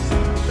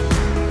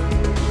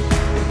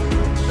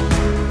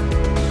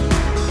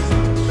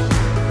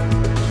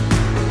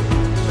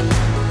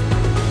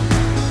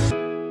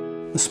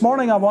This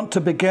morning I want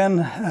to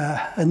begin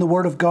in the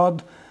Word of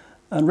God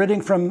and reading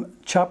from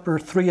chapter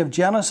 3 of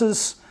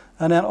Genesis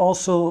and then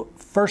also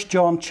 1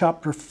 John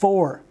chapter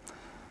 4.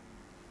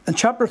 In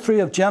chapter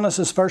 3 of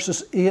Genesis,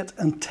 verses 8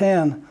 and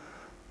 10,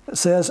 it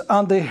says,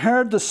 "And they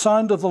heard the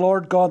sound of the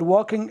Lord God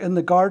walking in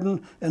the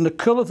garden in the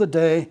cool of the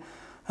day,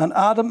 and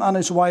Adam and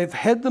his wife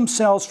hid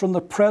themselves from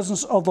the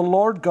presence of the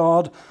Lord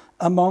God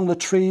among the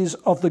trees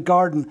of the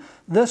garden."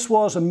 This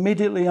was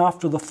immediately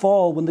after the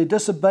fall, when they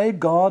disobeyed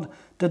God,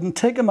 didn't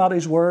take him at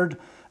his word,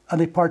 and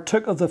they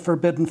partook of the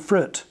forbidden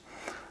fruit.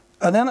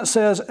 And then it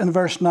says in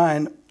verse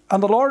 9,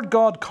 "And the Lord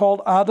God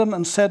called Adam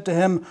and said to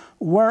him,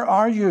 'Where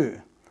are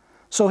you?'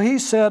 So he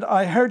said,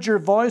 'I heard your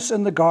voice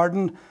in the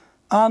garden,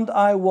 and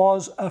I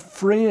was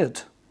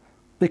afraid,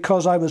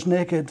 because I was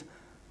naked,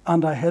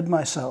 and I hid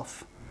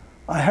myself.'"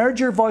 I heard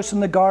your voice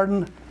in the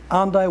garden,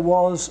 and I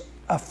was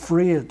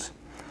afraid.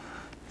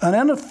 And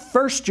then in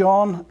 1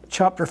 John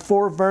chapter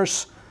 4,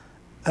 verse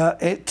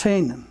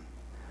 18,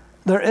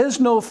 "There is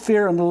no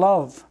fear in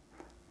love,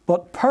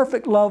 but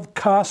perfect love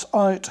casts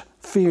out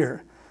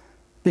fear,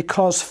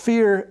 because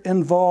fear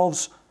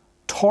involves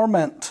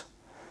torment.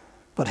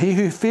 But he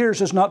who fears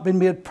has not been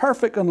made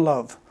perfect in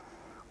love.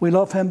 We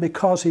love him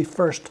because he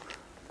first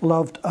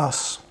loved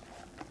us."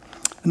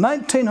 In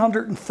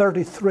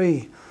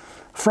 1933,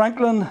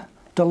 Franklin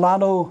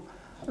Delano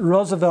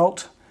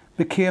Roosevelt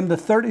became the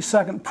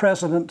 32nd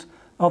president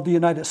of the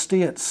United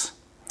States.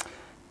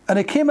 And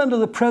he came into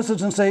the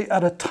presidency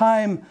at a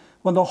time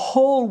when the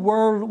whole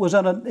world was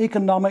in an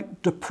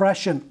economic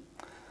depression.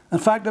 In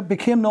fact, it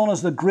became known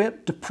as the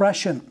Great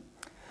Depression.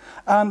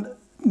 And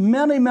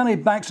many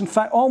banks, in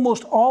fact,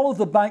 almost all of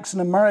the banks in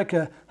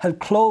America had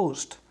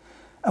closed.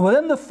 And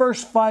within the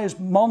first 5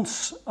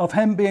 months of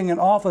him being in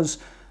office,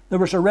 there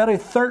was already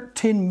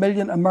 13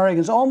 million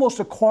Americans. Almost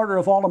a quarter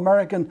of all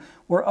Americans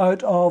were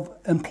out of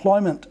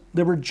employment.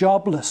 They were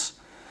jobless.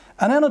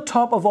 And then on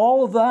top of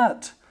all of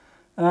that,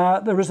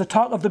 there was the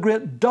talk of the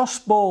great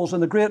dust bowls in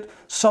the great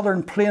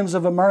southern plains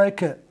of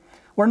America,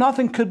 where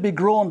nothing could be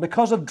grown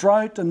because of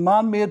drought and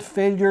man-made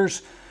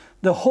failures.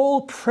 The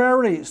whole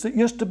prairies that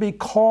used to be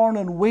corn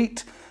and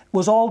wheat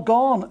was all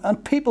gone,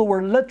 and people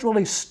were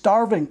literally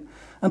starving.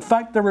 In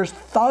fact, there were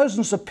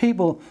thousands of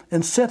people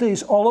in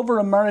cities all over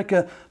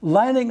America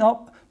lining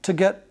up to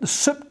get the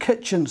soup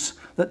kitchens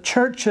that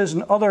churches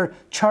and other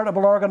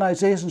charitable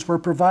organizations were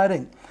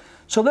providing.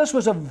 So this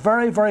was a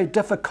very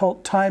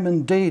difficult time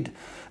indeed.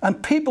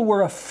 And people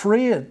were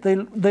afraid.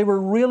 They were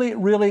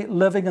really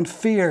living in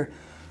fear.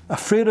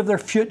 Afraid of their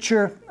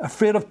future,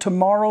 afraid of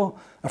tomorrow,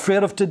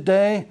 afraid of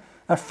today,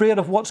 afraid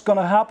of what's going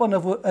to happen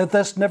if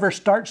this never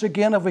starts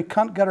again, if we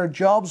can't get our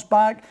jobs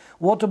back.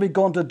 What are we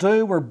going to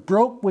do? We're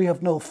broke, we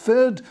have no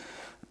food.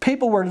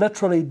 People were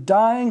literally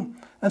dying.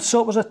 And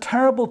so it was a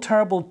terrible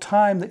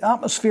time. The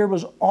atmosphere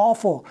was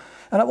awful.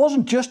 And it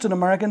wasn't just in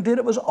America, indeed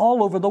it was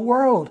all over the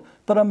world.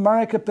 But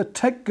America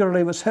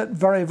particularly was hit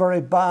very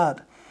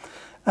bad.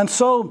 And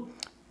so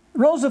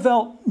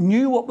Roosevelt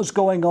knew what was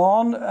going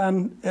on,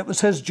 and it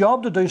was his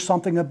job to do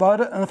something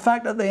about it. And in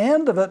fact, at the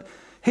end of it,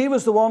 he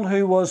was the one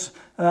who was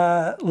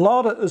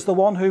lauded as the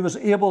one who was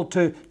able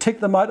to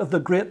take them out of the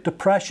Great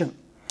Depression.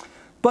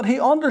 But he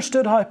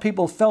understood how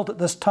people felt at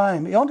this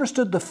time. He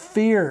understood the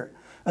fear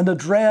and the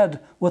dread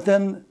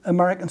within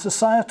American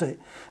society.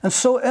 And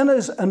so in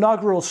his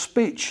inaugural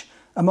speech,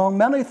 among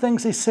many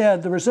things he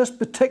said, there was this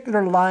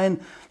particular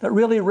line that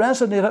really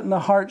resonated in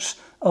the hearts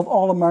of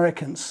all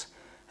Americans.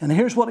 And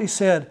here's what he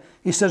said.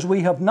 He says,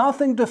 "We have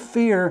nothing to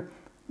fear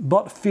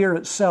but fear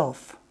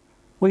itself.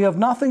 We have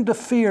nothing to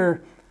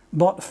fear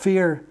but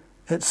fear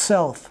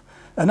itself."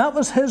 And that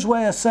was his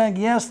way of saying,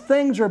 yes,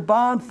 things are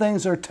bad,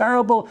 things are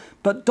terrible,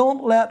 but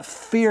don't let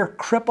fear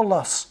cripple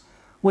us.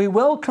 We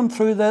will come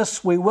through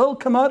this, we will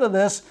come out of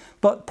this,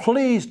 but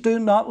please do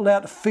not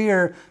let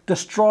fear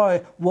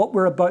destroy what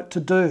we're about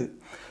to do.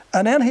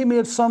 And then he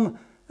made some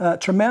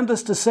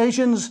tremendous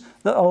decisions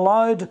that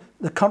allowed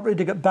the country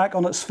to get back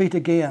on its feet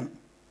again.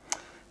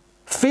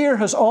 Fear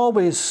has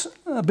always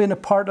been a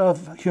part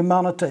of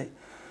humanity.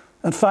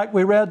 In fact,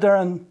 we read there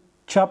in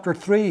chapter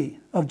 3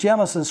 of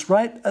Genesis,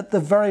 right at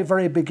the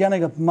very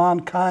beginning of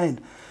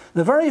mankind,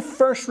 the very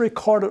first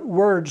recorded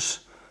words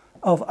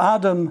of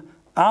Adam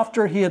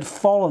after he had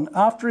fallen,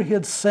 after he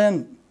had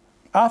sinned,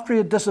 after he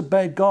had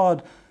disobeyed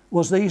God,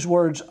 was these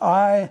words,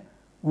 "I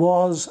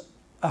was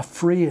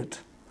afraid."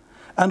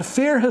 And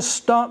fear has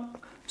stalked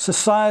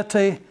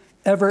society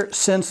ever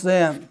since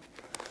then.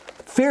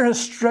 Fear has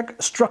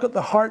struck at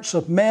the hearts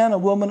of men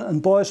and women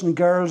and boys and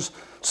girls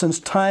since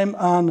time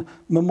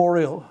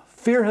immemorial.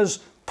 Fear has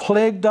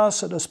plagued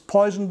us, it has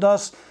poisoned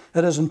us,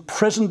 it has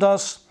imprisoned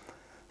us.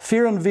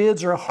 Fear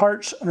invades our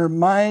hearts and our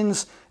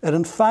minds. It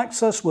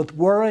infects us with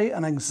worry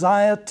and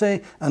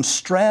anxiety and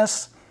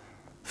stress.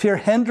 Fear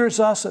hinders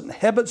us, it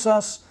inhibits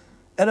us,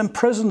 it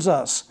imprisons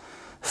us.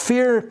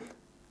 Fear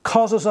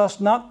causes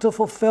us not to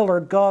fulfill our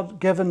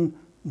God-given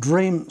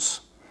dreams.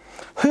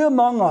 Who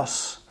among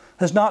us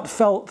has not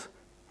felt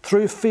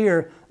through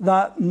fear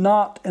that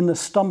knot in the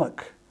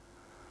stomach,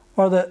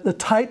 or the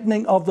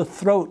tightening of the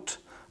throat,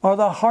 or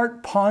the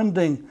heart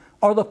pounding,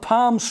 or the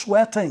palms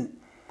sweating?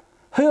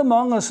 Who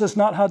among us has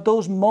not had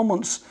those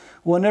moments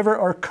whenever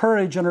our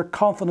courage and our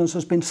confidence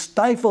has been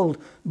stifled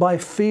by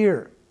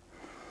fear?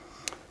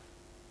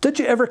 Did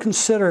you ever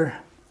consider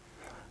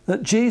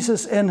that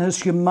Jesus in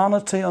his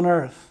humanity on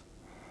earth,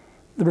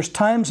 there was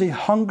times he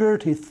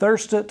hungered, he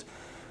thirsted,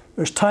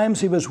 there's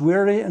times he was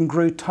weary and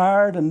grew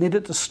tired and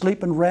needed to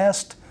sleep and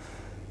rest.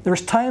 There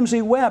was times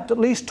he wept, at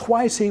least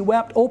twice he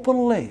wept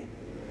openly.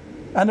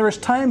 And there was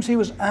times he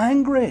was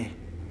angry.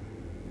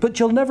 But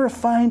you'll never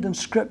find in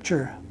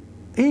Scripture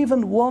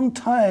even one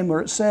time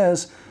where it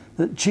says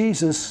that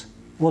Jesus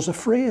was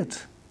afraid.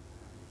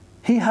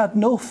 He had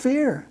no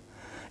fear.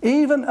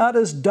 Even at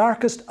his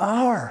darkest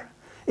hour,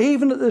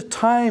 even at the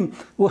time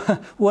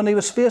when he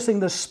was facing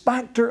the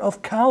spectre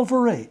of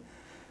Calvary,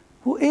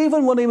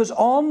 even when he was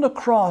on the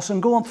cross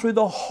and going through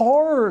the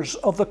horrors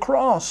of the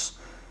cross,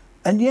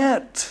 and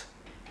yet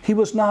he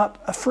was not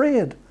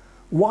afraid.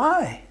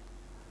 Why?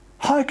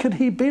 How could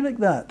he be like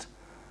that?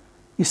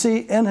 You see,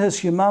 in his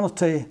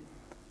humanity,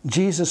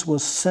 Jesus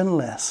was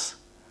sinless.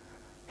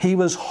 He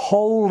was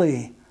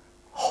wholly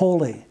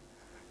holy.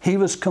 He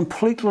was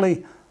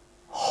completely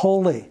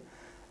holy.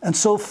 And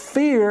so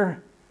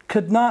fear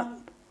could not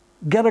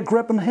get a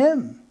grip on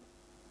him.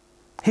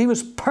 He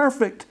was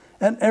perfect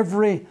in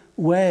every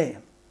way.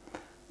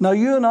 Now,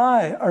 you and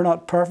I are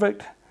not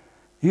perfect.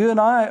 You and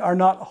I are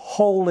not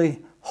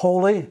wholly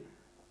holy.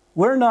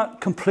 We're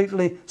not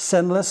completely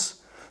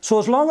sinless. So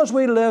as long as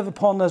we live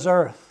upon this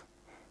earth,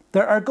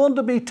 there are going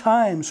to be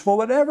times, for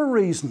whatever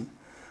reason,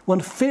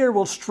 when fear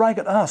will strike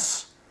at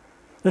us.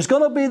 There's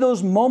going to be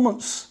those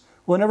moments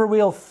whenever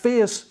we'll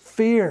face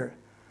fear.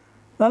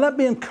 Now let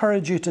me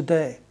encourage you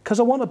today, because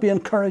I want to be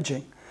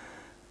encouraging.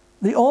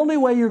 The only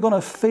way you're going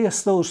to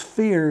face those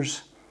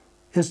fears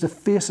is to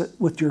face it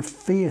with your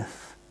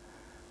faith.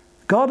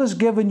 God has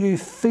given you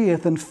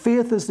faith, and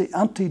faith is the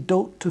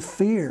antidote to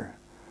fear.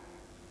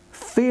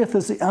 Faith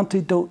is the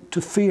antidote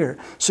to fear.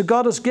 So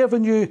God has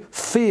given you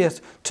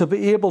faith to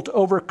be able to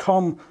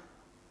overcome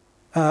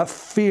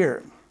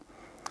fear.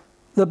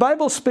 The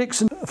Bible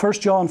speaks in 1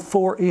 John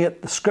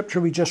 4:8, the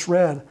scripture we just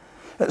read.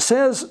 It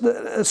says,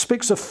 it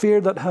speaks of fear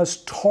that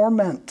has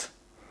torment,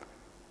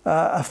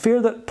 a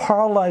fear that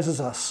paralyzes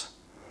us,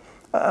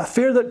 a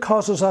fear that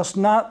causes us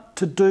not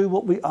to do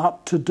what we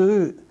ought to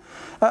do,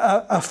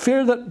 a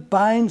fear that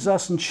binds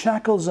us and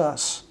shackles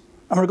us.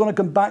 And we're going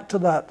to come back to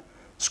that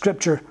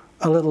scripture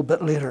a little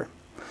bit later.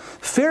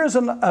 Fear is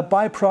a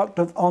byproduct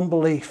of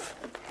unbelief.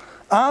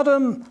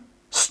 Adam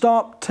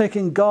stopped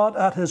taking God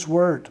at his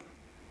word.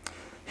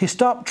 He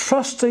stopped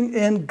trusting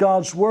in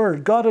God's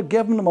word. God had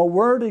given him a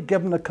word, he'd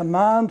given a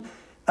command,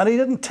 and he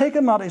didn't take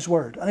him at his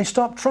word. And he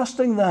stopped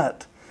trusting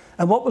that.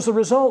 And what was the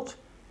result?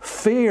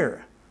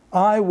 Fear.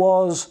 I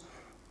was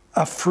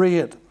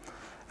afraid.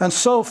 And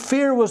so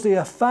fear was the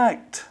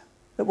effect.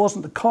 It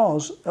wasn't the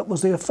cause, it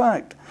was the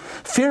effect.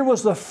 Fear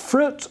was the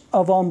fruit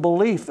of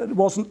unbelief. It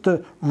wasn't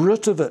the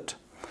root of it.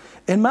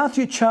 In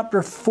Matthew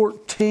chapter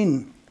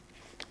 14,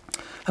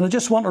 and I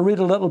just want to read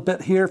a little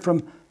bit here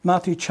from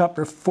Matthew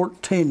chapter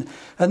 14.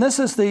 And this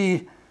is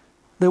the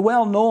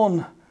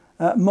well-known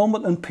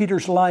moment in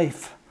Peter's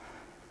life.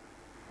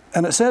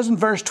 And it says in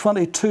verse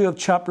 22 of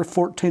chapter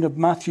 14 of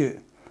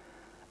Matthew,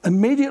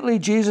 immediately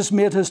Jesus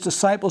made his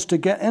disciples to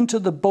get into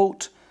the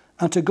boat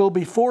and to go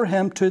before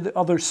him to the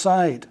other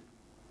side,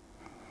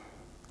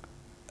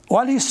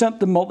 while he sent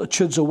the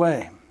multitudes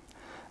away.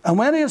 And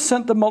when he had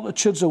sent the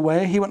multitudes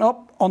away, he went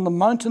up on the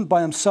mountain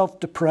by himself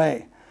to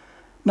pray.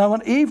 Now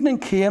when evening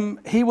came,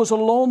 he was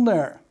alone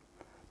there.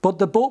 But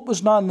the boat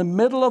was now in the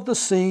middle of the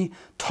sea,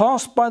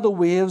 tossed by the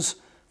waves,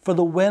 for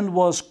the wind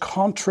was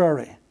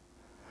contrary.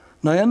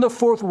 Now in the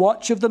fourth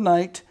watch of the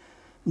night,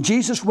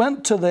 Jesus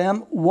went to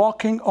them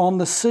walking on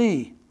the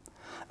sea.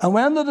 And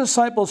when the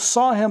disciples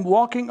saw him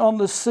walking on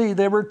the sea,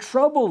 they were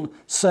troubled,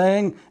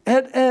 saying,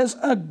 "It is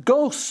a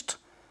ghost."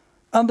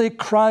 And they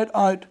cried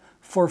out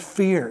for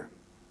fear.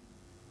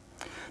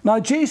 Now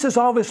Jesus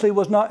obviously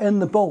was not in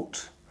the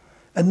boat,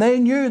 and they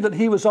knew that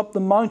he was up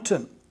the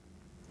mountain.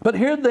 But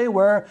here they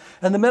were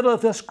in the middle of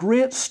this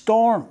great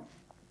storm,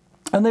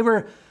 and they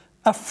were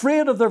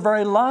afraid of their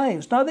very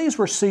lives. Now these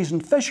were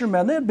seasoned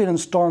fishermen. They had been in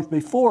storms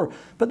before,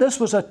 but this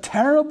was a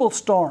terrible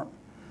storm,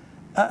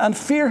 and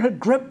fear had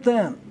gripped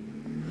them.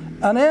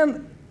 And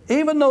then,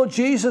 even though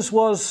Jesus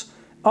was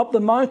up the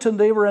mountain,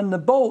 they were in the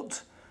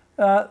boat,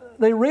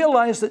 they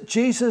realized that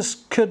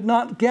Jesus could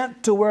not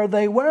get to where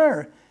they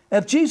were.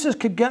 If Jesus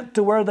could get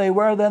to where they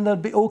were, then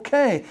they'd be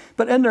okay.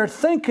 But in their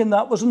thinking,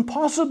 that was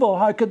impossible.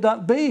 How could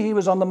that be? He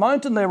was on the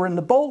mountain, they were in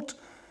the boat.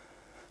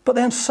 But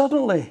then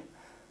suddenly,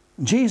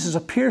 Jesus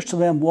appears to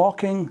them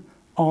walking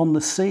on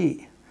the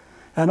sea.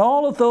 And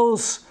all of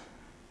those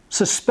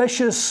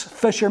suspicious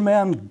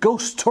fishermen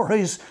ghost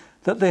stories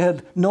that they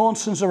had known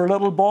since they were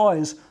little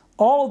boys,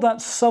 all of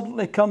that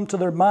suddenly come to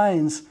their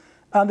minds.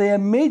 And they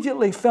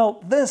immediately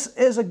felt, this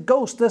is a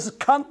ghost. This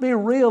can't be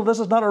real. This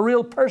is not a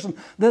real person.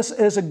 This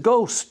is a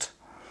ghost.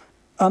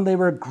 And they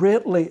were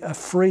greatly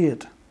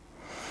afraid.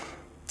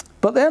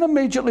 But then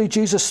immediately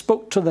Jesus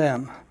spoke to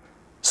them,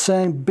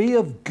 saying, "Be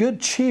of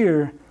good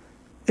cheer.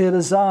 it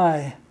is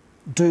I.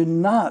 Do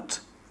not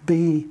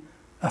be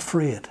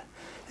afraid.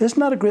 Isn't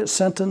that a great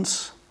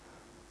sentence?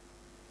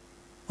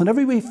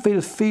 Whenever we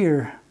feel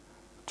fear,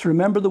 to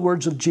remember the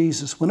words of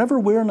Jesus. Whenever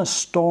we're in a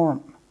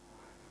storm,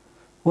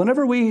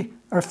 whenever we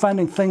are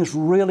finding things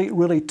really,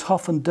 really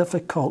tough and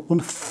difficult, when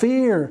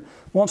fear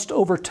wants to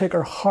overtake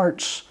our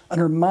hearts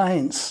and our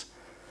minds,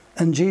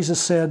 and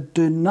Jesus said,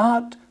 do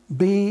not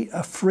be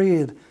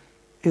afraid,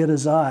 it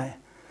is I.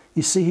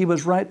 You see, he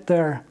was right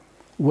there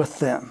with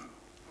them.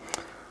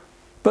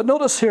 But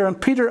notice here,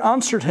 and Peter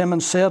answered him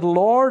and said,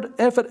 Lord,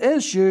 if it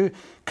is you,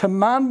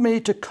 command me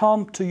to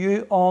come to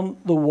you on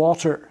the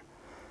water.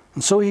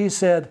 And so he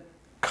said,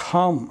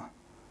 come.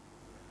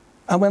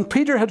 And when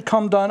Peter had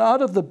come down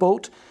out of the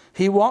boat,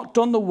 he walked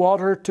on the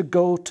water to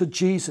go to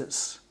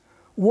Jesus.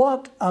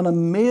 What an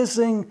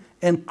amazing,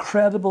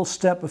 incredible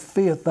step of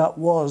faith that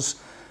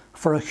was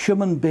for a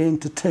human being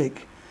to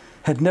take.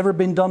 Had never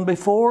been done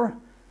before.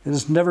 It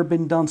has never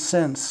been done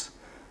since.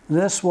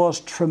 This was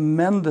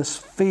tremendous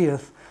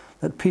faith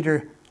that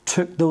Peter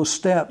took those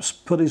steps,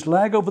 put his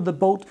leg over the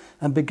boat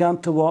and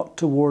began to walk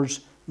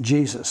towards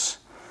Jesus.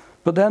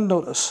 But then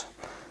notice,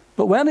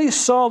 but when he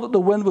saw that the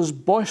wind was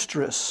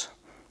boisterous,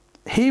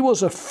 he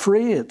was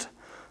afraid,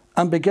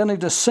 and beginning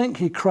to sink,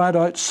 he cried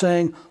out,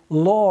 saying,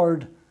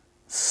 Lord,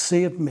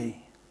 save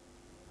me.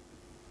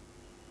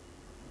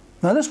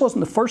 Now, this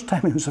wasn't the first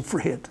time he was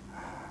afraid,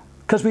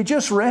 because we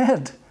just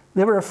read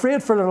they were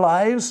afraid for their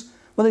lives.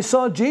 When they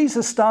saw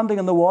Jesus standing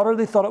in the water,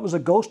 they thought it was a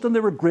ghost, and they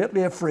were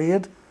greatly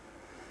afraid.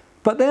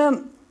 But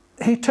then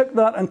he took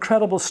that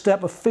incredible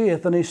step of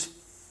faith, and his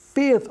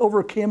faith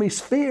overcame his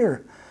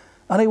fear,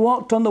 and he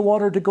walked on the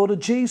water to go to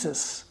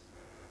Jesus.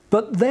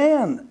 But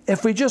then,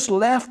 if we just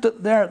left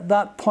it there at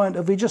that point,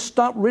 if we just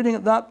stopped reading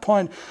at that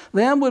point,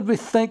 then would we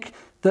think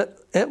that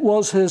it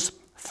was his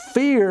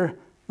fear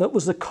that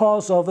was the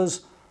cause of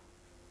his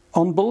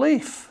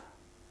unbelief.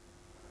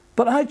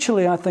 But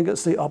actually, I think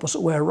it's the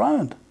opposite way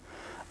around.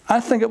 I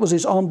think it was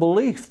his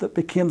unbelief that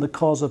became the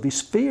cause of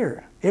his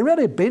fear. He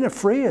already had been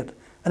afraid,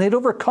 and he'd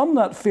overcome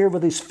that fear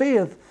with his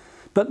faith.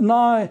 But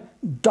now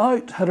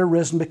doubt had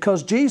arisen,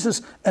 because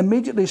Jesus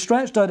immediately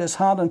stretched out his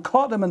hand and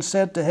caught him and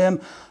said to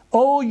him,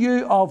 O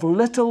you of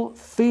little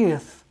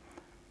faith,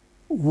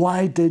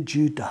 why did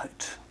you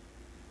doubt?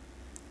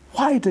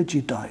 Why did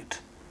you doubt?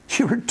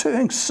 You were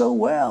doing so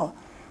well.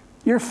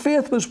 Your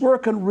faith was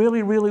working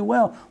really, really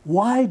well.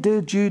 Why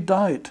did you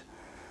doubt?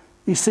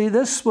 You see,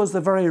 this was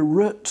the very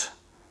root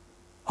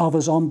of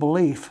his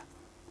unbelief,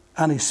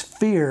 and his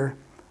fear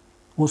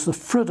was the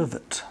fruit of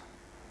it.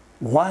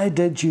 Why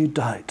did you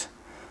doubt?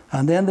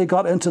 And then they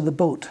got into the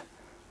boat,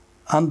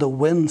 and the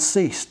wind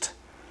ceased.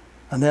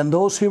 And then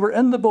those who were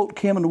in the boat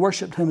came and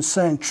worshipped him,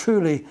 saying,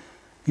 Truly,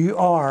 you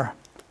are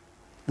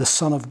the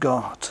Son of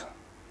God.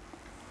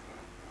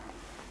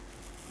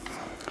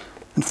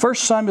 In 1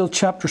 Samuel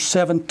chapter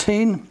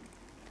 17,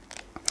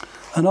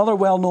 another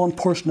well-known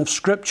portion of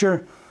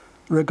Scripture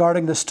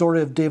regarding the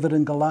story of David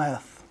and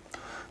Goliath.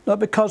 Not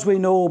because we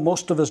know,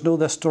 most of us know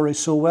this story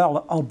so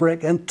well, I'll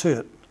break into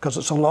it because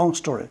it's a long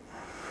story.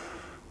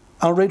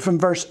 I'll read from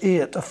verse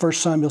 8 of 1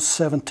 Samuel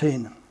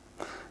 17.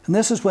 And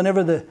this is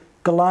whenever the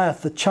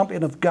Goliath, the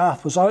champion of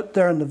Gath, was out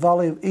there in the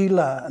valley of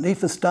Elah and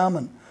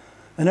Ephes-dammim.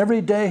 And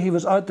every day he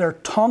was out there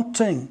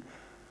taunting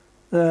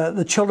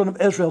the children of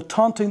Israel,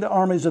 taunting the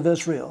armies of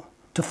Israel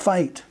to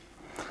fight.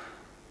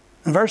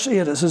 In verse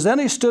 8 it says, Then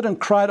he stood and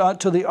cried out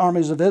to the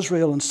armies of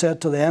Israel and said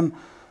to them,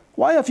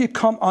 Why have you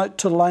come out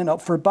to line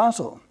up for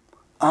battle?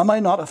 Am I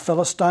not a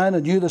Philistine,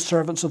 and you the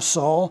servants of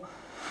Saul?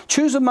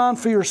 Choose a man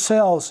for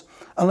yourselves,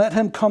 and let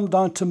him come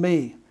down to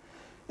me.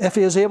 If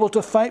he is able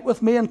to fight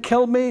with me and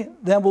kill me,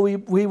 then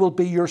we will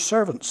be your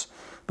servants.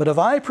 But if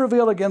I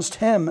prevail against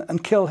him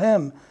and kill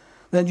him,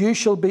 then you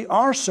shall be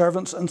our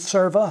servants and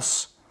serve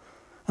us.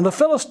 And the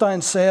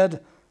Philistines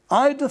said,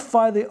 I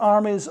defy the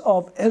armies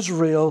of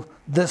Israel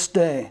this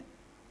day.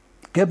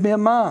 Give me a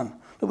man,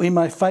 that we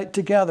might fight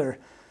together.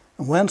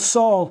 And when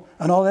Saul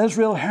and all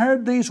Israel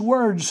heard these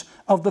words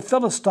of the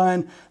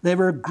Philistine, they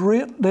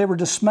were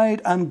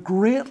dismayed and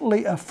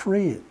greatly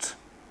afraid.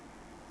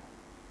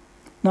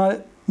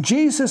 Now,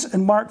 Jesus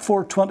in Mark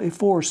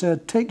 4:24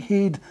 said, Take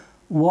heed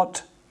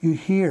what you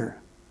hear.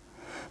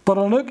 But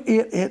in Luke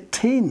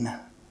 8:18,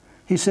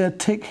 he said,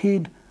 Take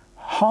heed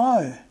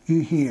how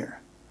you hear.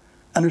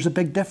 And there's a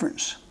big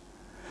difference.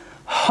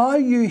 How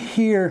you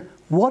hear,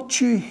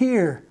 what you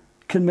hear,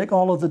 can make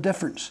all of the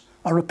difference.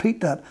 I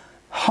repeat that.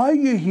 How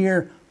you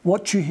hear,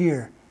 what you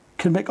hear,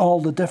 can make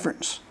all the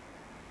difference.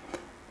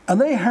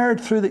 And they heard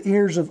through the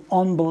ears of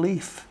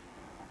unbelief.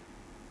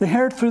 They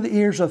heard through the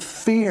ears of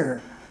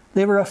fear.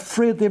 They were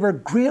afraid. They were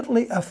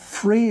greatly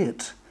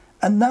afraid.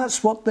 And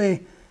that's what their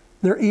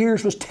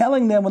ears was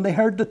telling them when they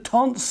heard the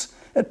taunts.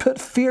 It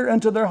put fear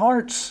into their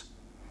hearts.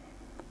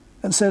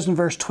 It says in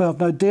verse 12,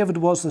 Now David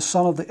was the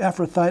son of the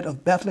Ephrathite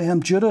of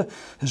Bethlehem, Judah.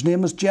 His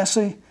name was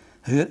Jesse,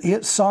 who had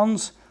 8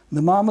 sons.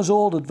 The man was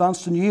old,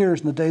 advanced in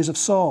years in the days of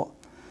Saul.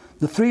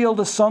 The 3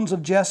 eldest sons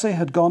of Jesse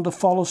had gone to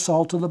follow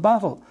Saul to the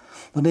battle.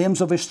 The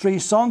names of his 3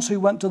 sons who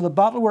went to the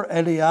battle were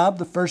Eliab,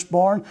 the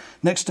firstborn,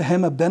 next to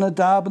him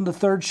Abinadab, and the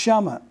third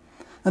Shammah.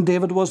 And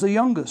David was the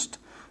youngest.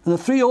 And the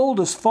 3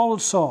 oldest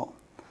followed Saul.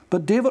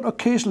 But David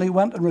occasionally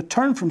went and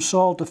returned from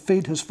Saul to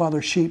feed his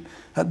father's sheep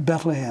at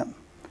Bethlehem.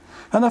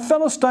 And the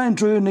Philistine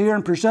drew near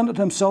and presented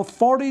himself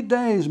 40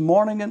 days,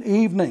 morning and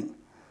evening.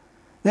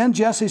 Then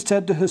Jesse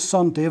said to his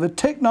son David,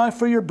 "Take now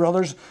for your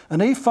brothers an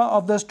ephah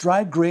of this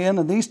dried grain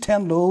and these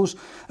 10 loaves,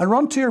 and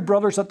run to your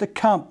brothers at the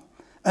camp,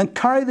 and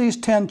carry these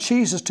 10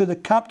 cheeses to the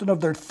captain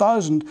of their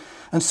 1,000,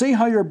 and see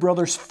how your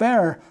brothers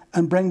fare,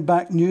 and bring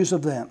back news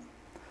of them."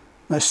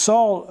 Now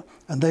Saul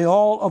and they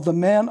all of the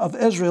men of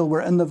Israel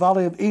were in the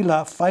valley of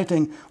Elah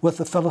fighting with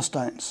the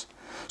Philistines.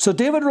 So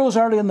David rose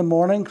early in the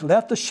morning,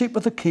 left the sheep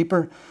with the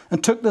keeper,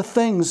 and took the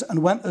things,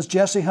 and went as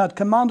Jesse had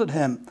commanded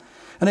him.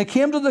 And he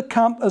came to the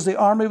camp as the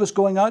army was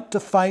going out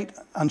to fight,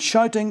 and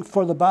shouting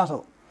for the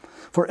battle.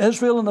 For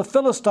Israel and the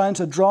Philistines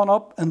had drawn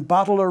up in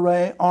battle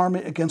array,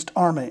 army against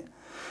army.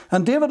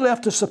 And David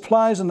left his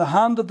supplies in the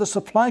hand of the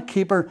supply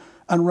keeper,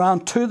 and ran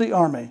to the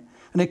army.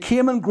 And he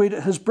came and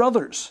greeted his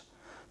brothers.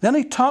 Then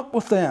he talked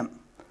with them.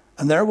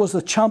 And there was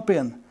the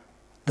champion,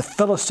 the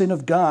Philistine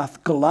of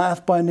Gath,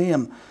 Goliath by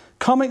name,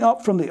 coming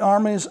up from the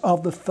armies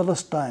of the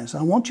Philistines.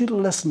 I want you to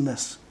listen to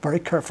this very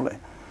carefully.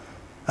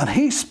 And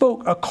he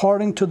spoke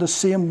according to the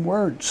same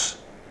words,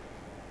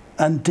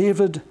 and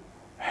David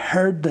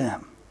heard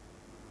them.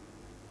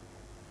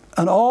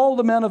 And all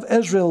the men of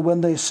Israel,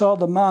 when they saw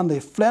the man, they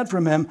fled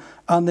from him,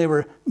 and they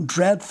were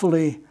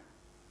dreadfully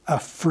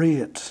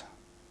afraid.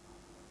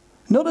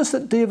 Notice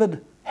that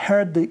David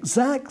heard the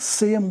exact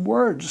same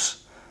words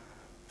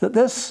that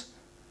this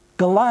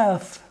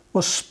Goliath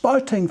was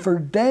spouting for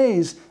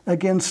days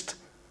against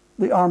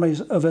the armies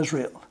of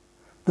Israel.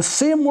 The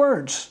same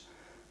words,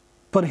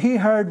 but he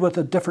heard with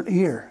a different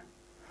ear.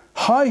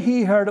 How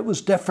he heard it was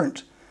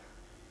different.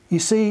 You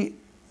see,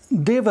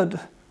 David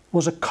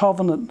was a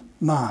covenant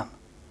man.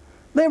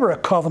 They were a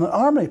covenant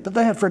army, but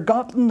they had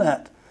forgotten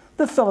that.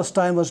 The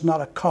Philistine was not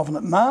a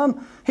covenant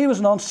man. He was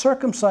an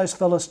uncircumcised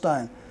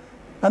Philistine.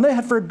 And they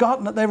had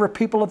forgotten that they were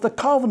people of the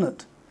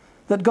covenant,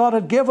 that God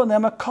had given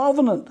them a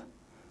covenant.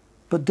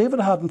 But David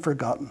hadn't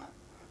forgotten.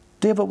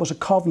 David was a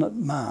covenant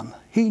man.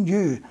 He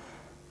knew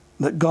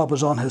that God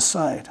was on his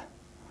side.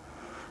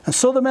 And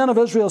so the men of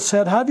Israel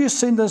said, "Have you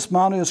seen this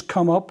man who has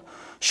come up?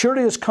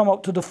 Surely he has come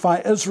up to defy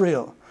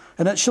Israel.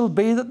 And it shall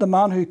be that the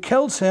man who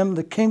kills him,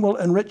 the king will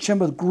enrich him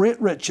with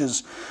great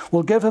riches,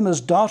 will give him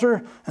his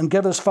daughter, and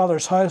give his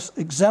father's house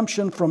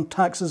exemption from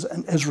taxes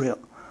in Israel."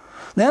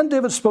 Then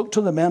David spoke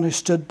to the men who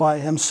stood by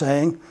him,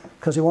 saying,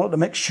 because he wanted to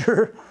make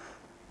sure,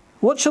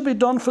 "What shall be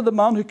done for the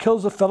man who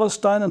kills the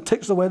Philistine and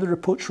takes away the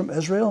reproach from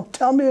Israel?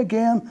 Tell me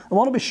again. I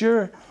want to be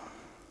sure."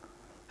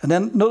 And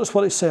then notice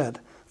what he said.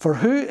 "For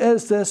who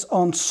is this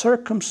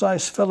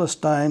uncircumcised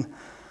Philistine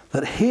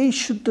that he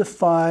should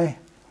defy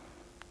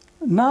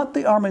not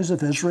the armies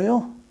of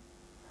Israel,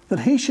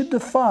 that he should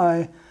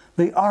defy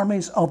the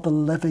armies of the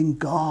living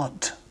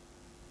God?"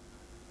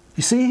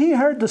 You see, he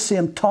heard the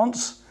same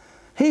taunts.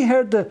 He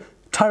heard the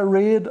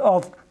tirade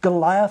of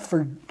Goliath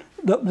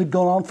that had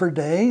gone on for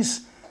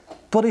days,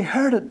 but he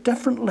heard it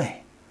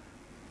differently.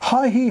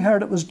 How he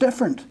heard it was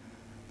different,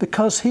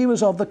 because he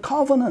was of the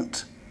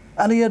covenant,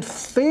 and he had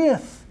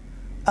faith,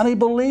 and he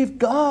believed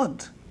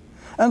God.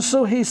 And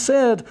so he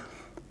said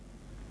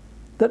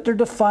that they're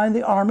defying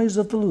the armies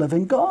of the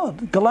living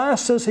God. Goliath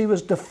says he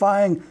was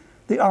defying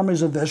the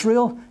armies of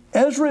Israel.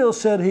 Israel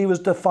said he was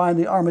defying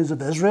the armies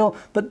of Israel.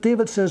 But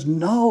David says,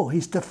 no,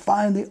 he's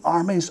defying the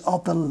armies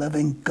of the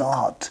living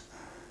God.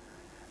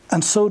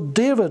 And so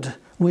David,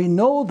 we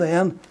know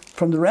then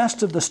from the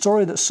rest of the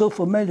story that's so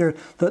familiar,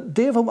 that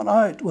David went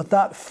out with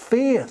that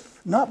faith,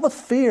 not with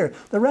fear.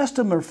 The rest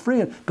of them were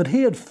afraid, but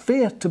he had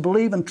faith to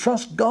believe and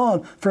trust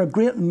God for a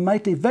great and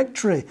mighty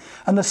victory.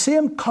 And the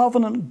same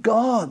covenant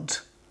God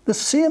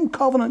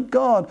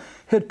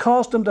who had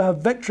caused him to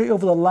have victory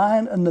over the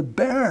lion and the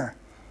bear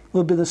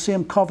will be the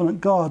same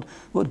covenant God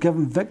who would give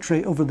him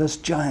victory over this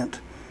giant.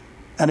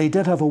 And he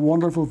did have a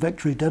wonderful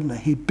victory, didn't he?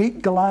 He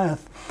beat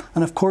Goliath.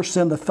 And of course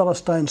then the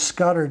Philistines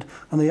scattered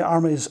and the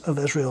armies of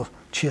Israel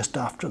chased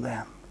after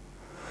them.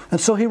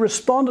 And so he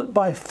responded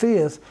by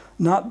faith,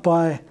 not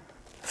by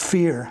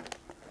fear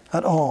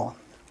at all.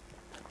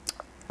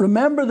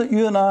 Remember that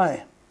you and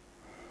I,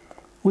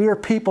 we are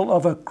people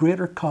of a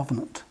greater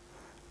covenant,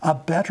 a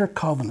better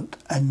covenant,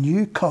 a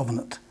new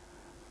covenant.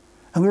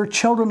 And we are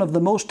children of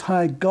the Most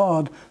High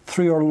God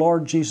through our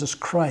Lord Jesus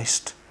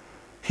Christ.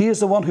 He is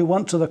the one who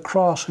went to the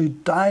cross, who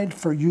died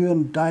for you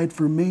and died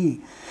for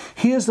me.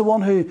 He is the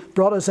one who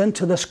brought us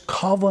into this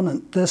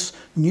covenant, this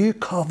new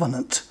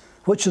covenant,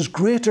 which is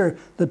greater,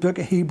 the book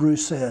of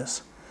Hebrews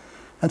says.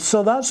 And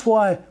so that's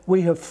why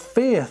we have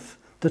faith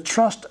to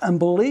trust and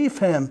believe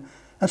him.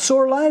 And so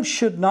our lives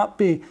should not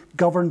be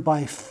governed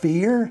by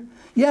fear.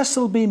 Yes,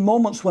 there'll be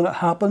moments when it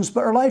happens,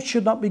 but our life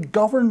should not be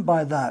governed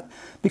by that,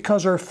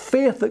 because our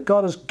faith that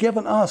God has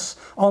given us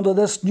under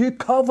this new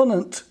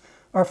covenant,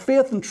 our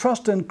faith and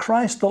trust in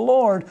Christ the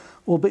Lord,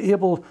 will be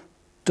able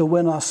to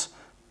win us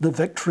the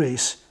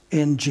victories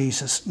in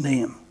Jesus'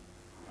 name.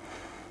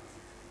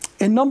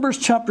 In Numbers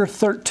chapter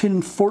 13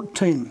 and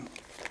 14,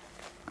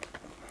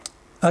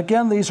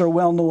 again, these are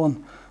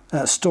well-known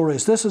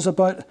stories. This is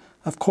about,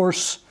 of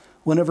course,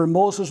 whenever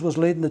Moses was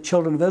leading the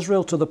children of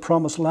Israel to the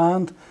promised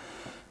land,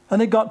 and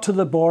they got to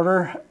the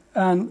border,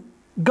 and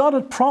God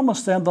had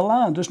promised them the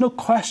land. There's no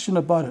question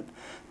about it.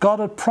 God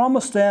had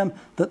promised them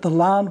that the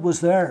land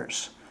was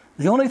theirs.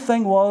 The only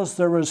thing was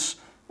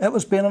it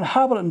was being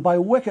inhabited by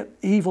wicked,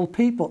 evil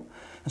people.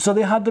 And so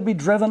they had to be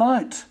driven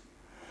out.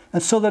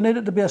 And so there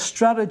needed to be a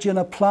strategy and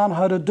a plan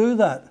how to do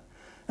that.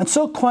 And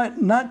so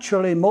quite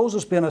naturally,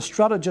 Moses, being a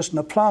strategist and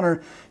a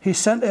planner, he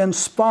sent in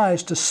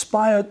spies to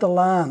spy out the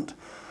land.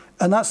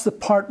 And that's the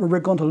part where we're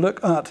going to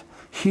look at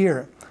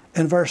here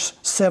in verse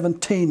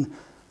 17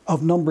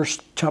 of Numbers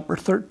chapter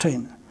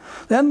 13.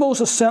 Then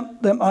Moses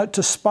sent them out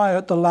to spy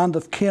out the land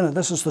of Canaan.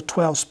 This is the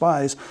 12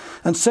 spies.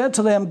 And said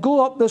to them,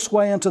 go up this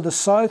way into the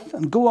south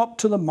and go up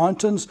to the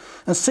mountains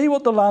and see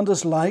what the land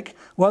is like,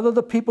 whether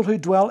the people who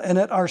dwell in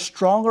it are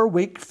strong or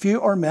weak, few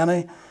or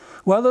many,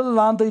 whether the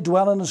land they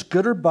dwell in is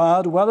good or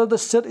bad, whether the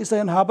cities they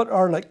inhabit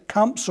are like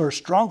camps or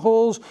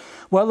strongholds,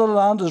 whether the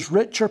land is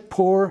rich or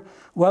poor,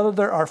 whether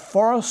there are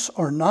forests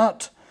or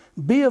not.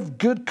 Be of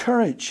good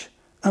courage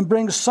and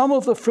bring some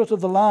of the fruit of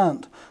the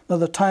land. Now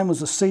the time was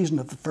the season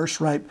of the first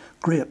ripe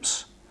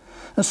grapes.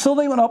 And so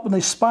they went up and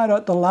they spied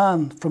out the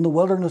land from the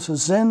wilderness of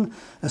Zin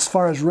as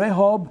far as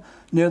Rehob,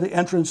 near the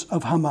entrance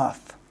of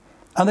Hamath.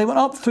 And they went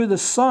up through the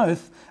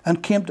south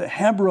and came to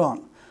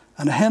Hebron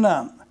and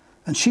Hinnom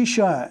and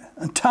Sheshai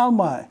and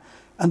Talmai,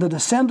 and the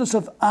descendants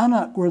of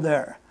Anak were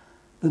there.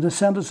 The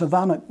descendants of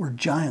Anak were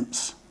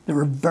giants. They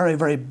were very,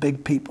 very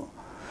big people.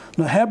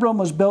 Now Hebron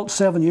was built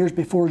 7 years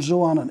before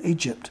Zoan in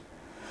Egypt.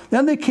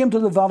 Then they came to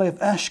the valley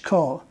of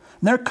Eshcol,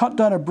 and there cut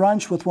down a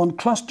branch with one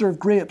cluster of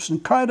grapes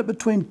and carried it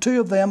between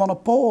two of them on a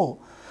pole.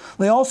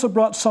 They also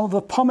brought some of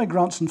the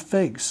pomegranates and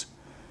figs.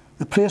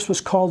 The place was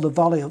called the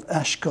valley of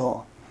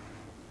Eshcol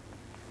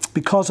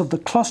because of the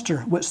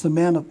cluster which the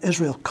men of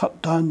Israel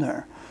cut down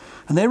there.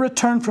 And they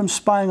returned from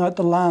spying out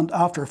the land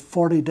after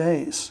 40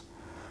 days.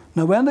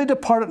 Now when they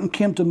departed and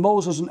came to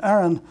Moses and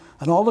Aaron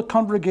and all the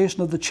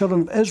congregation of the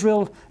children of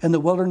Israel in the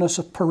wilderness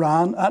of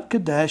Paran at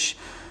Kadesh,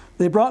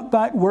 they brought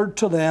back word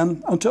to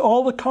them and to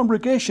all the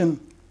congregation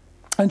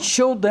and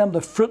showed them the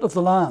fruit of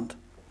the land.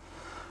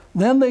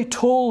 Then they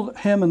told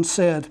him and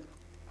said,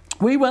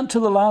 we went to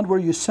the land where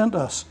you sent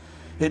us.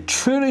 It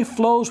truly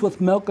flows with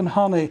milk and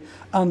honey,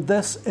 and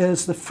this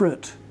is the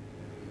fruit.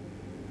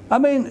 I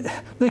mean,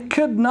 they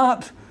could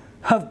not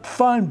have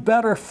found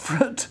better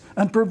fruit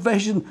and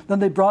provision than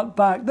they brought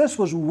back. This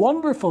was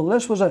wonderful.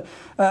 This was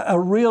a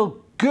real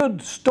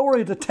good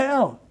story to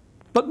tell.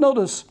 But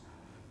notice,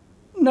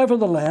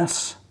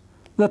 nevertheless,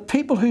 the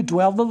people who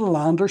dwell in the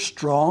land are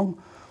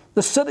strong.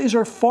 The cities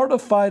are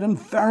fortified and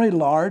very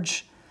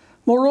large.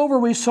 Moreover,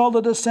 we saw the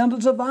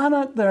descendants of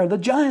Anak there, the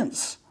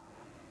giants.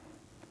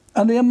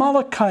 And the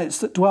Amalekites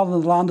that dwell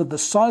in the land of the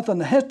south, and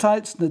the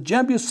Hittites, and the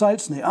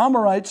Jebusites, and the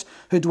Amorites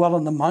who dwell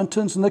in the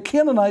mountains, and the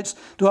Canaanites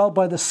dwell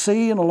by the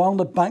sea and along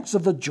the banks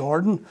of the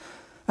Jordan.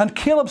 And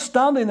Caleb,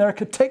 standing there,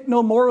 could take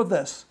no more of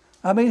this.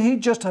 I mean, he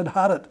just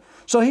had it.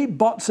 So he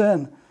butts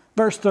in.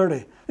 Verse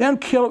 30. Then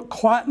Caleb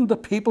quietened the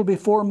people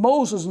before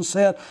Moses and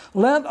said,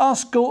 let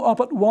us go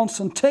up at once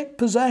and take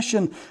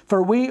possession,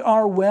 for we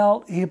are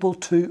well able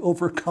to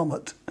overcome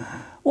it.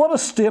 What a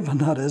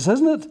statement that is,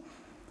 isn't it?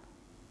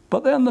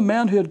 But then the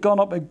men who had gone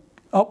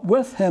up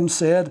with him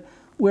said,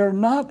 we're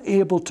not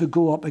able to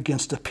go up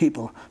against the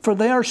people, for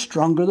they are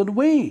stronger than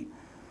we.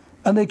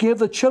 And they gave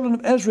the children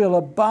of Israel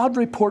a bad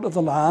report of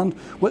the land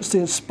which they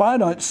had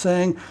spied out,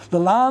 saying, the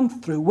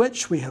land through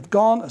which we have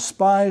gone as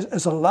spies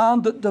is a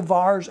land that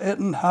devours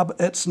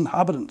its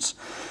inhabitants.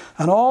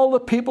 And all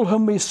the people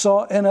whom we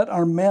saw in it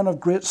are men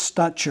of great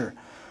stature.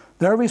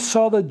 There we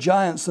saw the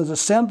giants, the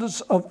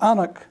descendants of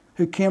Anak,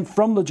 who came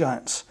from the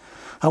giants.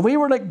 And we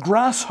were like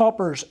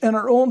grasshoppers in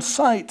our own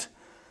sight,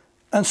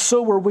 and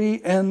so were we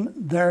in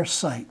their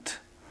sight.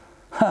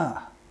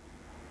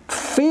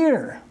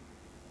 Fear.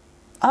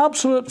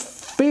 Absolute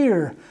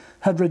fear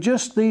had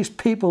reduced these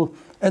people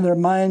in their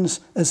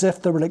minds as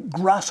if they were like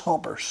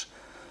grasshoppers,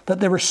 that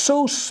they were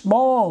so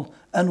small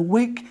and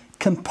weak in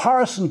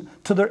comparison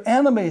to their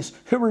enemies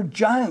who were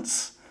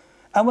giants.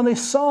 And when they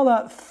saw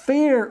that,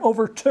 fear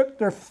overtook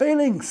their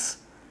feelings.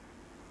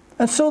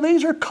 And so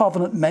these are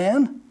covenant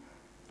men.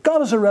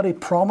 God has already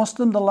promised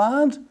them the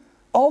land.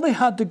 All they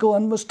had to go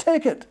in was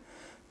take it.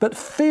 But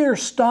fear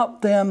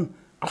stopped them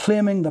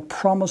claiming the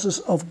promises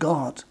of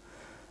God.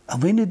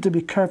 And we need to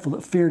be careful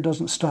that fear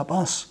doesn't stop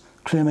us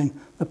claiming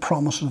the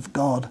promises of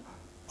God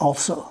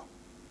also.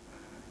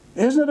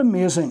 Isn't it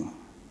amazing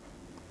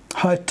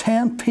how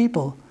 10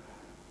 people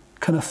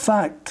can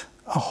affect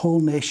a whole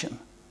nation?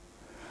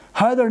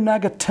 How their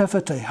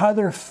negativity, how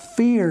their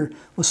fear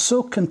was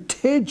so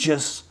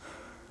contagious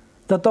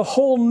that the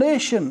whole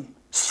nation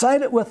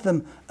sided with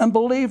them and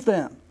believed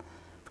them.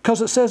 Because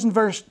it says in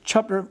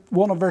chapter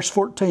 1 of verse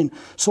 14,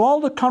 so all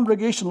the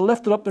congregation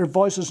lifted up their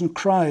voices and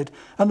cried,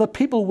 and the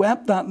people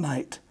wept that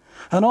night.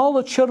 And all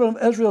the children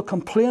of Israel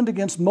complained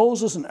against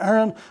Moses and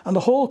Aaron and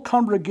the whole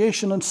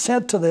congregation and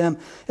said to them,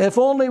 if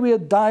only we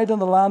had died in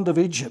the land of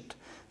Egypt,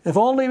 if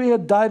only we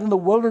had died in the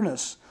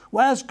wilderness.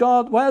 Why has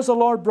the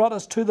Lord brought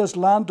us to this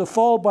land to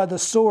fall by the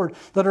sword,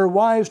 that our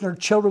wives and our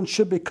children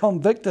should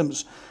become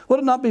victims? Would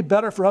it not be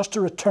better for us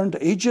to return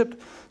to Egypt?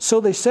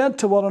 So they said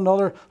to one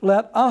another,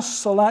 let us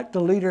select a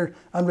leader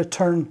and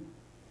return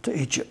to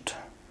Egypt.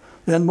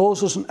 Then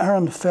Moses and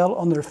Aaron fell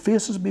on their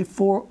faces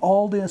before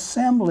all the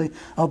assembly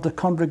of the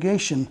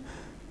congregation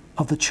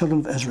of the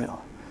children of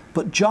Israel.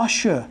 But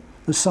Joshua,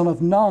 the son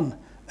of Nun,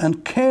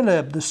 and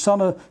Caleb, the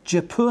son of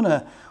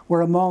Jephunneh,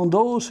 were among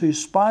those who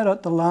spied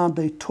out the land.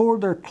 They tore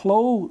their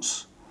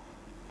clothes,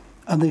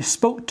 and they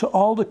spoke to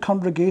all the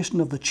congregation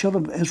of the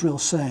children of Israel,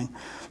 saying,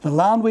 the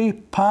land we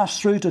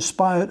passed through to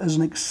spy out is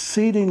an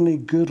exceedingly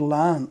good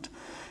land.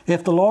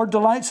 If the Lord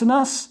delights in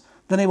us,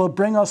 then he will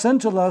bring us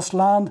into this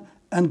land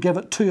and give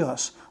it to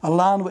us, a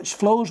land which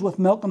flows with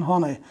milk and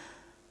honey.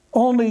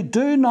 Only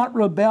do not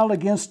rebel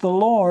against the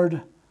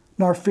Lord,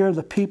 nor fear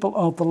the people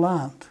of the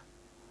land.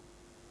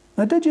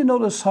 Now, did you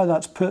notice how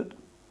that's put?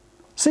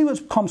 See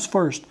what comes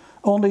first.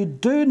 Only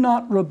do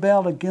not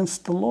rebel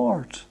against the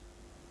Lord.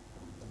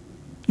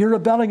 You're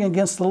rebelling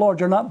against the Lord.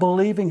 You're not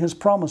believing his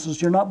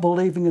promises. You're not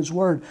believing his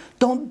word.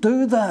 Don't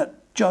do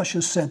that,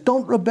 Joshua said.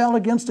 Don't rebel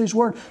against his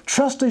word.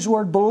 Trust his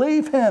word.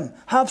 Believe him.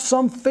 Have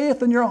some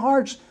faith in your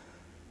hearts.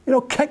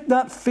 Kick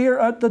that fear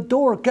out the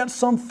door. Get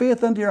some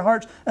faith into your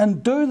hearts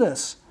and do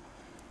this.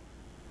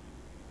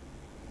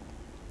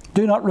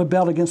 Do not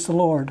rebel against the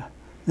Lord.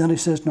 Then he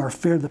says, nor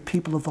fear the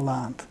people of the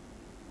land.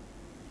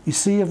 You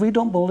see, if we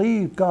don't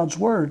believe God's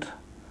word,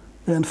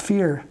 then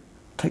fear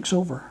takes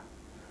over.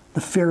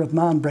 The fear of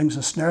man brings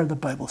a snare, the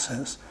Bible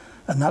says.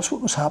 And that's what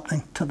was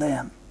happening to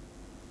them.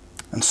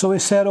 And so he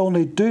said,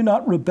 only do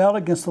not rebel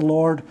against the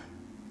Lord,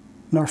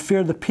 nor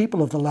fear the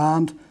people of the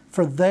land,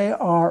 for they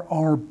are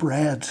our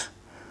bread.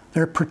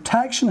 Their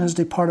protection has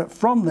departed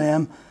from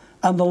them,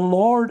 and the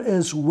Lord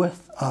is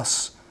with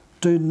us.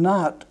 Do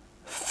not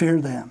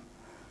fear them.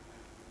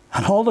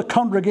 And all the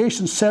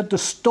congregation said to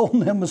stone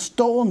them with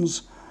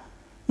stones.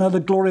 Now the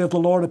glory of the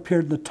Lord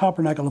appeared in the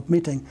tabernacle of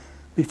meeting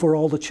before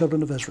all the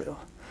children of Israel.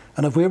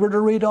 And if we were to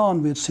read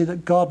on, we'd see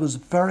that God was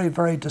very,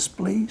 very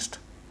displeased.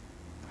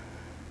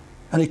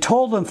 And he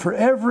told them, for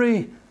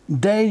every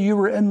day you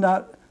were in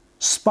that,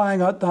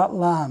 spying out that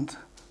land,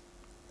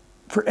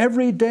 for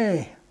every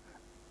day,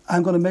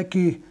 I'm going to make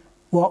you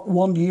walk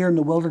 1 year in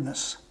the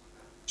wilderness.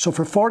 So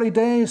for 40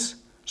 days,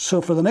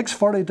 so for the next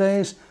 40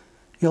 days,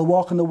 you'll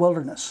walk in the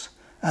wilderness.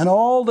 And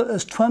all that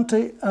is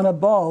 20 and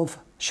above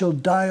shall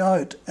die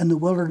out in the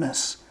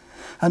wilderness.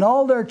 And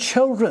all their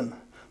children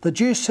that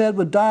you said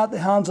would die at the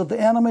hands of the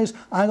enemies,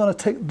 I'm going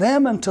to take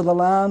them into the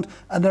land,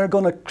 and they're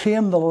going to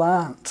claim the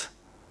land.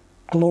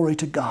 Glory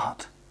to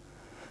God.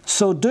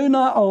 So do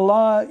not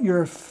allow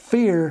your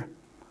fear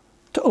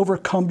to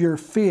overcome your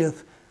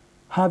faith.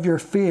 Have your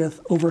faith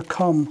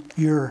overcome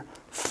your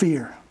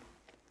fear.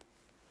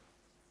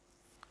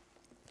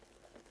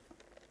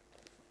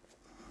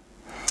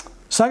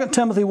 Second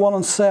Timothy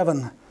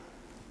 1:7.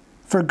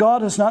 For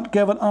God has not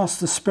given us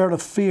the spirit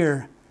of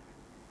fear,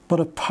 but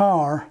of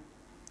power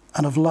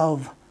and of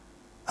love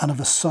and of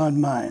a sound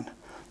mind.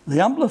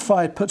 The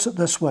Amplified puts it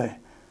this way.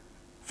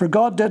 For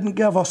God didn't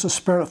give us a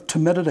spirit of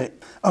timidity,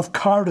 of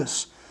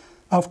cowardice,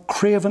 of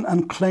craven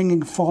and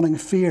clinging, fawning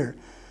fear.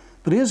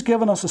 But he has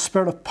given us a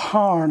spirit of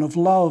power and of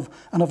love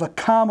and of a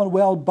calm and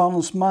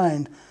well-balanced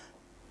mind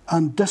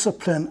and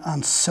discipline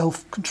and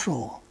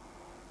self-control.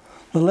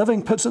 The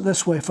Living puts it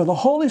this way. For the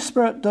Holy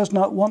Spirit does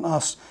not want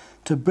us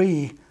to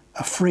be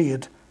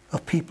afraid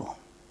of people.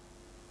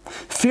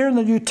 Fear in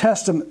the New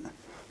Testament,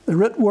 the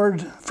root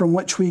word from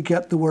which we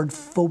get the word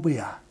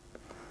phobia.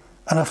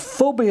 And a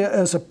phobia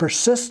is a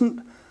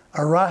persistent,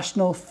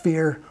 irrational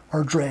fear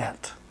or dread.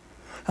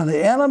 And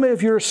the enemy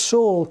of your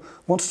soul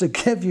wants to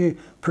give you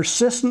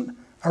persistent,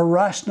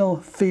 irrational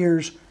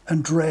fears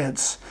and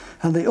dreads.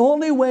 And the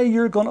only way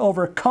you're going to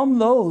overcome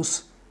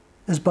those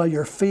is by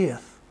your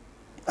faith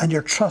and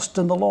your trust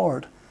in the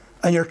Lord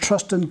and your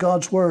trust in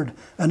God's word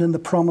and in the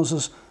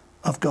promises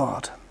of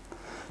God.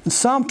 In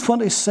Psalm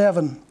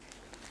 27,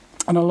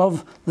 and I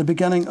love the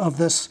beginning of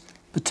this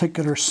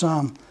particular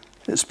psalm.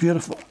 It's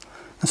beautiful.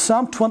 In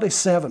Psalm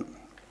 27,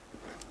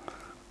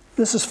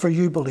 this is for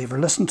you, believer.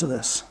 Listen to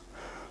this.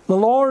 The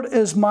Lord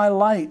is my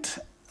light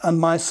and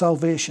my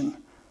salvation.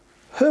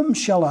 Whom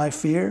shall I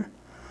fear?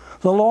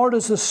 The Lord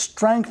is the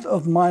strength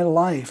of my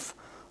life.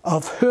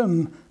 Of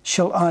whom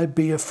shall I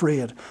be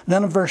afraid? And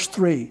then in verse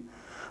 3,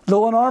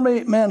 though an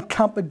army men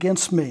camp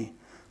against me,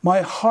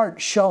 my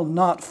heart shall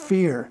not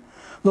fear.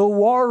 Though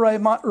war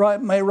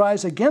may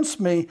rise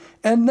against me,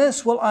 in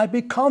this will I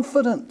be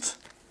confident.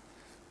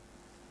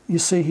 You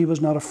see, he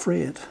was not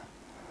afraid.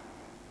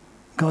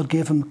 God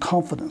gave him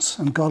confidence,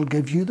 and God will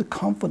give you the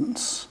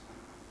confidence.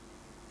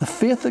 The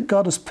faith that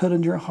God has put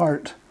in your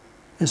heart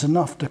is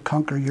enough to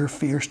conquer your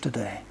fears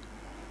today.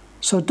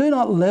 So do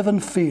not live in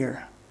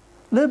fear.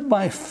 Live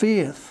by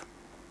faith.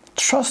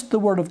 Trust the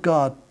word of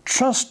God.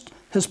 Trust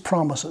his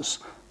promises.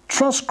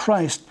 Trust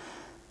Christ.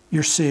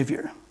 your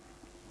Saviour.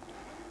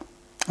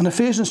 In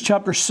Ephesians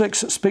chapter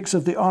 6, it speaks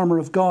of the armour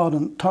of God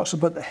and talks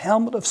about the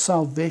helmet of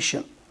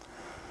salvation.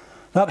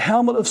 That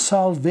helmet of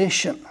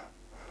salvation.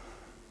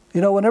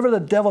 You know, whenever the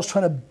devil's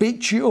trying to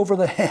beat you over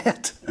the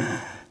head,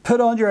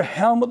 put on your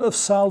helmet of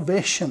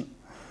salvation.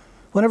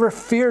 Whenever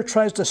fear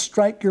tries to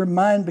strike your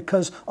mind,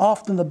 because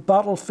often the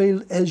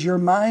battlefield is your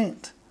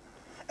mind.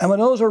 And when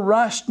those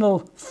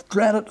irrational,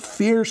 dreaded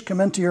fears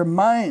come into your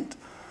mind,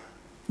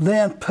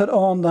 then put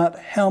on that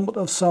helmet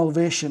of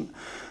salvation.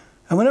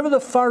 And whenever the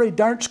fiery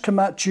darts come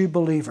at you,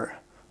 believer,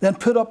 then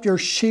put up your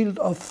shield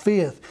of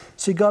faith.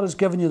 See, God has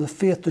given you the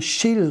faith, the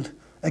shield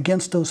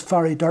against those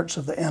fiery darts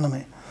of the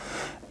enemy.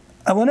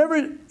 And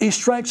whenever he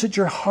strikes at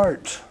your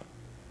heart,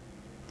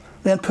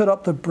 then put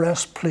up the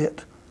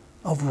breastplate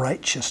of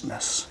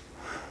righteousness.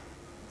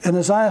 In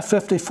Isaiah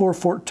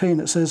 54:14,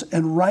 it says,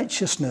 "In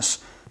righteousness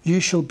you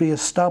shall be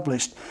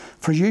established,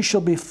 for you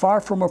shall be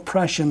far from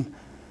oppression,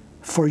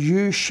 for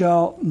you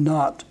shall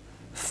not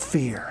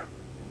fear."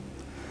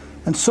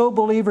 And so,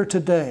 believer,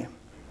 today,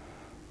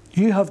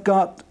 you have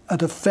got a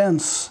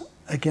defense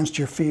against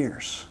your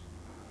fears.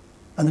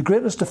 And the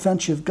greatest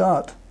defense you've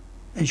got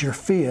is your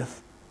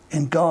faith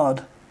in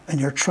God and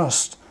your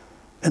trust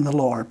in the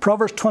Lord.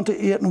 Proverbs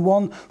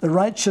 28:1, "The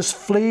righteous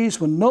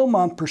flees when no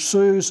man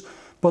pursues,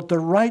 but the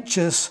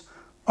righteous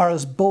are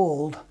as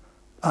bold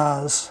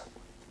as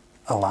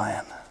a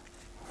lion."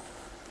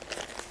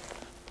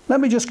 Let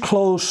me just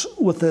close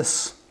with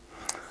this.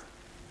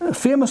 A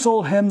famous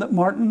old hymn that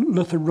Martin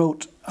Luther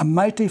wrote, "A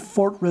mighty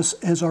fortress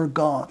is our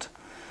God."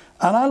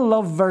 And I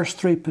love verse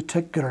 3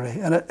 particularly,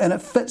 and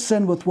it fits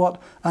in with what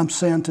I'm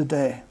saying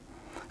today.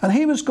 And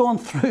he was going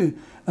through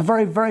a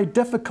very, very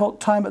difficult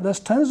time at this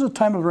time. This was a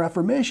time of the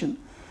Reformation.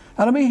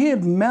 And I mean, he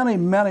had many,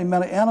 many,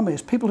 many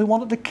enemies, people who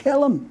wanted to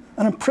kill him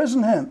and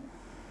imprison him.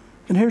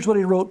 And here's what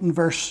he wrote in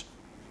verse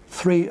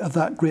 3 of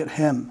that great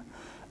hymn.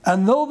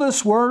 "And though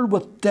this world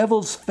with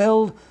devils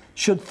filled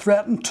should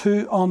threaten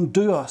to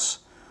undo us,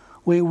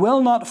 we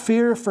will not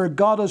fear, for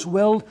God has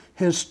willed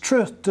his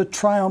truth to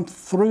triumph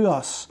through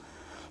us.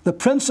 The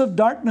prince of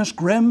darkness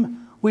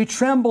grim, we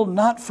tremble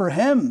not for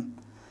him.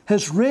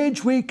 His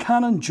rage we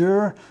can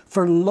endure,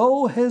 for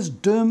lo, his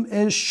doom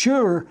is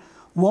sure.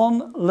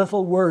 One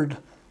little word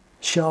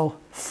shall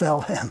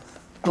fell him."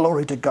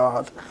 Glory to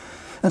God.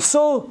 And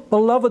so,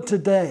 beloved,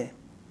 today,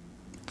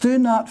 do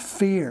not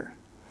fear.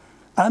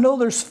 I know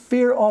there's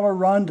fear all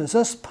around us.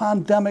 This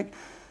pandemic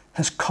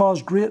has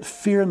caused great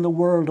fear in the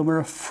world, and we're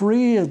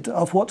afraid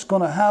of what's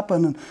going to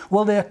happen. And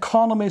will the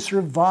economy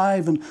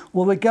survive? And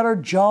will we get our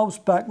jobs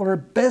back? Will our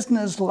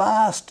business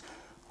last?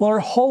 Will our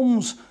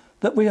homes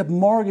that we have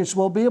mortgaged,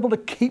 will be able to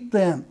keep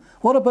them?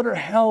 What about our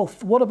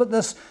health? What about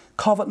this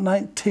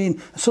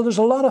COVID-19? So there's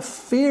a lot of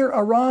fear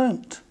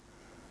around.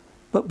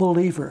 But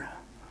believer,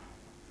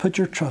 put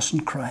your trust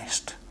in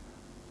Christ.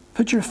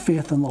 Put your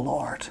faith in the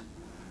Lord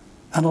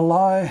and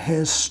allow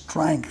his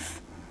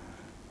strength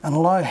and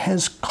allow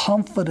his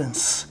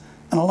confidence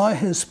and allow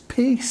his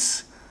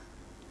peace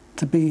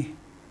to be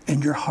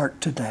in your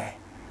heart today.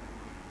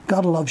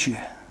 God loves you.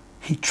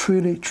 He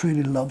truly,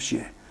 truly loves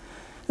you.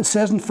 It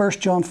says in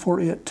 1 John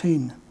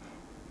 4:18,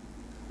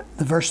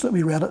 the verse that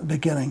we read at the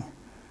beginning,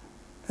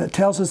 it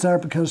tells us there,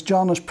 because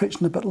John is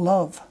preaching about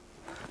love,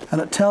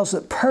 and it tells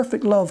that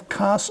perfect love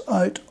casts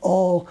out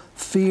all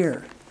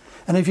fear.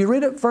 And if you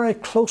read it very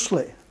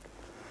closely,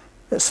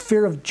 it's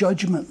fear of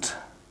judgment,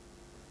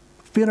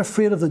 being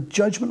afraid of the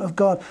judgment of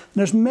God. And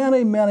there's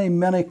many, many,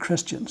 many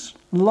Christians,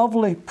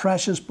 lovely,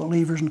 precious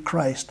believers in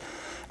Christ,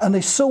 and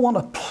they so want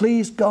to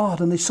please God,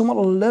 and they so want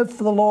to live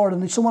for the Lord,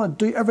 and they so want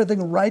to do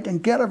everything right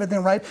and get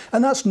everything right.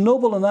 And that's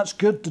noble and that's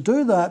good to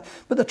do that.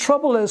 But the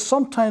trouble is,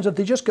 sometimes if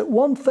they just get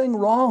one thing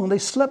wrong, they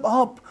slip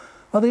up,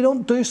 or they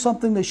don't do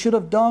something they should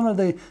have done, or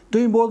they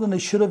do more than they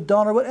should have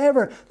done, or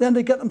whatever, then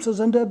they get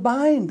themselves into a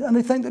bind, and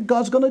they think that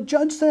God's going to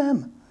judge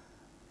them.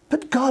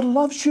 But God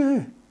loves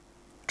you,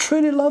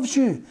 truly loves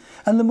you.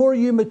 And the more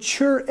you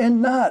mature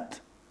in that,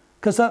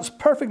 because that's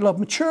perfect love,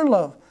 mature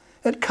love,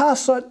 it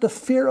casts out the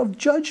fear of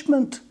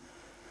judgment.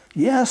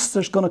 Yes,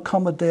 there's going to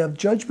come a day of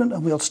judgment,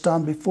 and we'll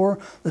stand before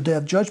the day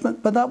of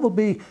judgment, but that will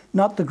be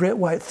not the great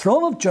white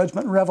throne of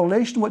judgment in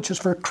Revelation, which is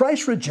for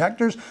Christ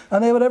rejectors,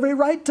 and they have every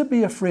right to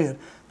be afraid.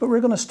 But we're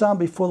going to stand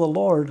before the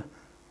Lord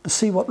to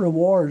see what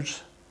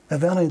rewards,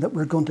 if any, that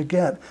we're going to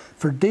get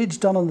for deeds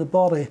done in the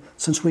body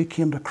since we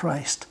came to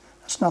Christ.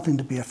 It's nothing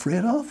to be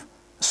afraid of.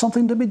 It's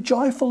something to be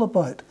joyful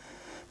about.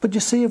 But you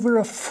see, if we're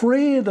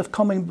afraid of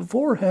coming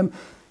before him,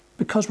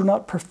 because we're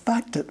not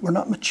perfected, we're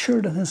not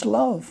matured in his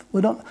love,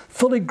 we don't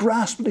fully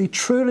grasp that he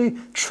truly,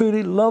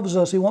 truly loves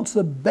us. He wants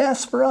the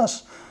best for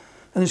us,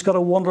 and he's got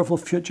a wonderful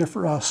future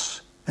for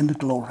us in the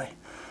glory.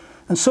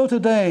 And so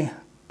today,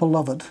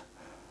 beloved,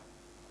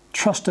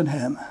 trust in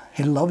him.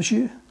 He loves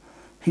you.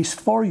 He's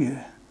for you.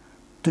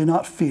 Do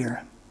not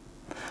fear.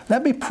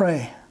 Let me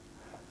pray.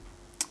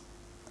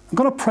 I'm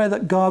going to pray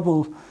that God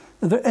will,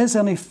 if there is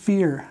any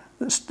fear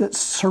that's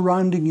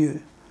surrounding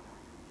you,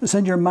 that's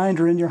in your mind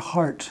or in your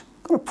heart,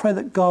 I'm going to pray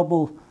that God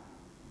will,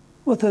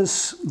 with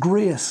his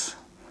grace,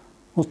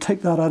 will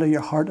take that out of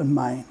your heart and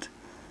mind,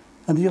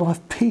 and you'll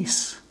have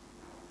peace.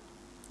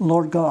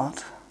 Lord God,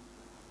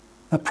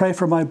 I pray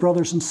for my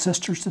brothers and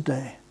sisters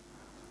today.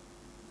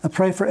 I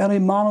pray for any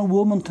man and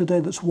woman today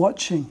that's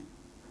watching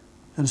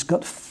that has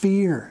got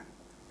fear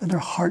in their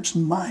hearts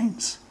and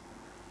minds.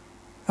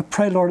 I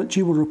pray, Lord, that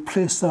you will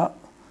replace that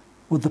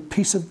with the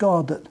peace of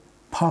God that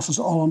passes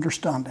all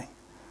understanding.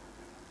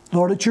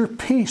 Lord, that your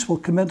peace will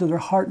come into their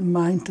heart and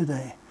mind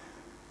today.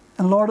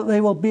 And Lord, that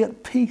they will be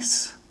at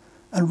peace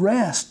and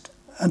rest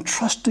and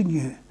trust in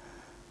you.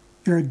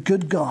 You're a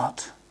good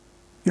God.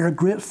 You're a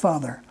great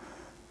Father.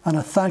 And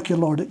I thank you,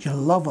 Lord, that you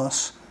love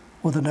us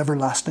with an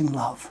everlasting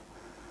love.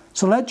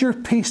 So let your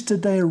peace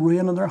today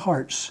reign in their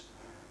hearts.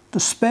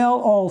 Dispel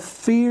all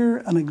fear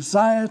and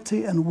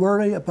anxiety and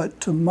worry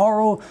about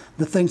tomorrow,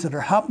 the things that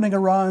are happening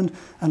around,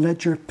 and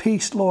let your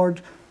peace,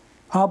 Lord,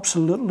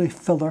 absolutely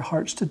fill their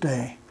hearts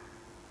today.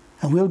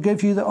 And we'll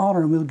give you the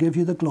honor and we'll give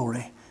you the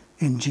glory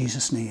in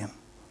Jesus' name.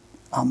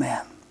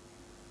 Amen.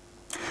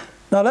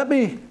 Now let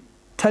me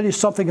tell you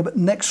something about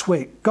next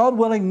week. God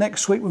willing,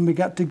 next week when we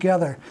get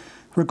together,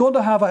 we're going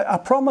to have, I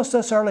promised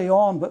this early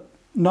on, but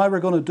now we're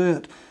going to do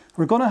it.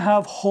 We're going to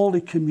have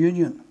Holy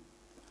Communion.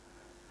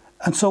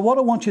 And so what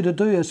I want you to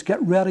do is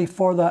get ready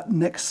for that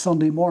next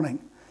Sunday morning.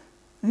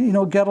 You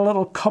know, get a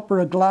little cup or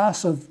a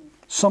glass of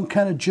some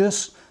kind of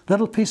juice,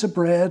 little piece of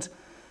bread,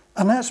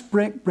 and let's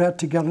break bread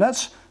together.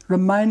 Let's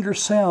remind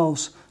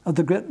ourselves of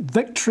the great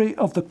victory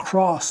of the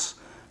cross.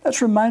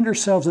 Let's remind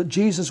ourselves that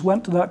Jesus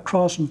went to that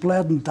cross and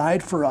bled and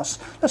died for us.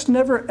 Let's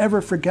never,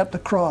 ever forget the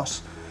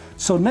cross.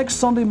 So next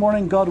Sunday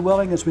morning, God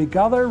willing, as we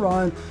gather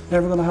around,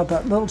 then we're going to have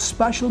that little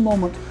special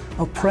moment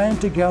of praying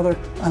together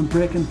and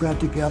breaking bread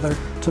together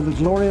to the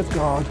glory of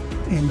God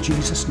in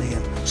Jesus'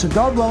 name. So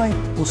God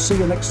willing, we'll see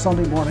you next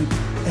Sunday morning.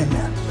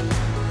 Amen.